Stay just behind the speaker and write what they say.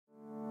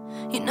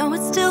You know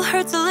it still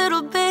hurts a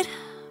little bit,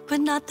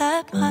 but not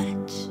that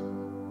much.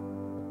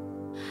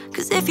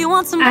 Cause if you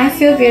want some, I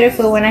feel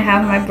beautiful when I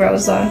have my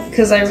brows on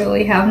because I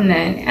really have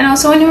none. And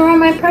also when I'm around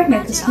my partner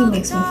because he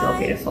makes me feel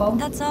beautiful.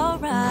 that's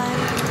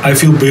alright. I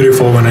feel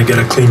beautiful when I get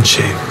a clean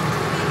shave.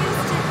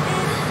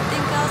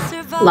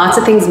 Lots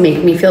of things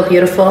make me feel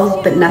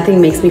beautiful, but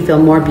nothing makes me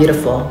feel more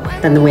beautiful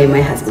than the way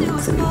my husband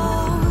looks at me.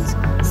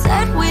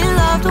 Said we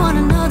loved one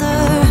another.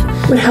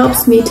 What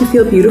helps me to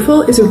feel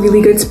beautiful is a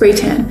really good spray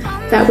tan.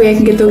 That way I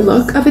can get the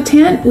look of a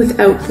tan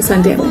without the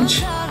sun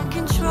damage.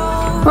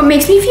 What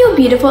makes me feel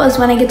beautiful is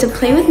when I get to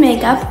play with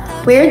makeup,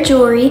 wear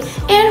jewelry,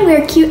 and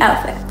wear cute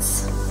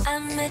outfits.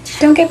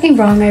 Don't get me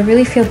wrong, I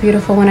really feel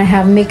beautiful when I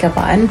have makeup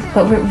on,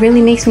 but what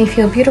really makes me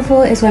feel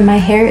beautiful is when my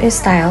hair is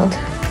styled.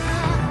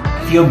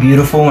 I feel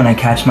beautiful when I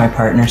catch my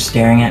partner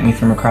staring at me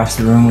from across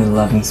the room with a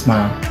loving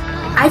smile.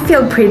 I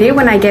feel pretty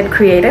when I get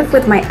creative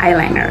with my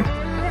eyeliner.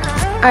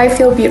 I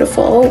feel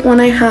beautiful when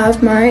I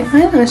have my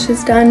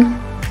eyelashes done.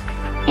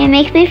 It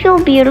makes me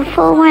feel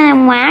beautiful when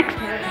I'm waxed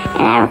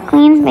and I have a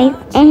clean face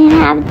and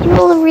have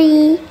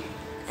jewelry.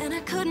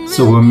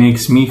 So what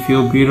makes me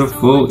feel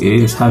beautiful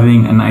is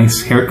having a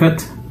nice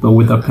haircut, but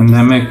with the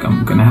pandemic,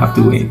 I'm gonna have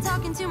to wait.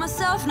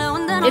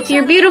 If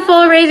you're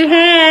beautiful, raise your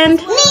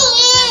hand.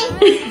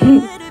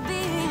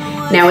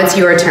 Now it's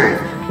your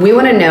turn. We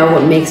want to know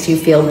what makes you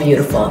feel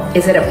beautiful.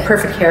 Is it a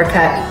perfect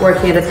haircut,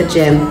 working out at the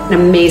gym, an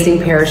amazing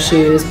pair of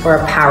shoes, or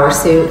a power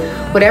suit?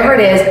 Whatever it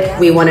is,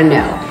 we want to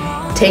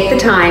know. Take the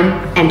time,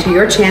 enter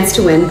your chance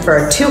to win for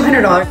a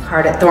 $200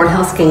 card at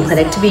Thornhill Skin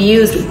Clinic to be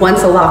used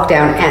once the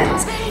lockdown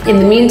ends. In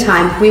the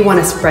meantime, we want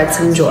to spread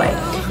some joy.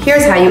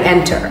 Here's how you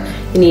enter.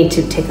 You need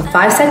to take a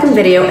 5-second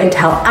video and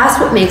tell us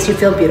what makes you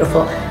feel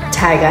beautiful.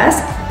 Tag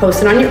us,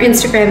 post it on your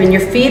Instagram in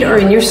your feed or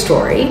in your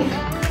story.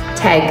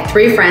 Tag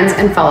 3 friends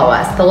and follow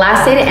us. The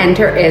last day to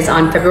enter is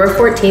on February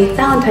 14th,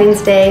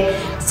 Valentine's Day.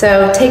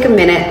 So take a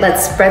minute,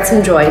 let's spread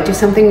some joy, do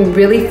something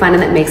really fun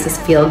and that makes us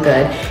feel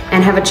good,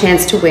 and have a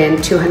chance to win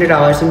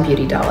 $200 in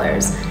beauty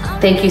dollars.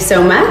 Thank you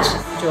so much,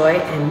 joy,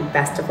 and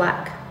best of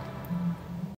luck.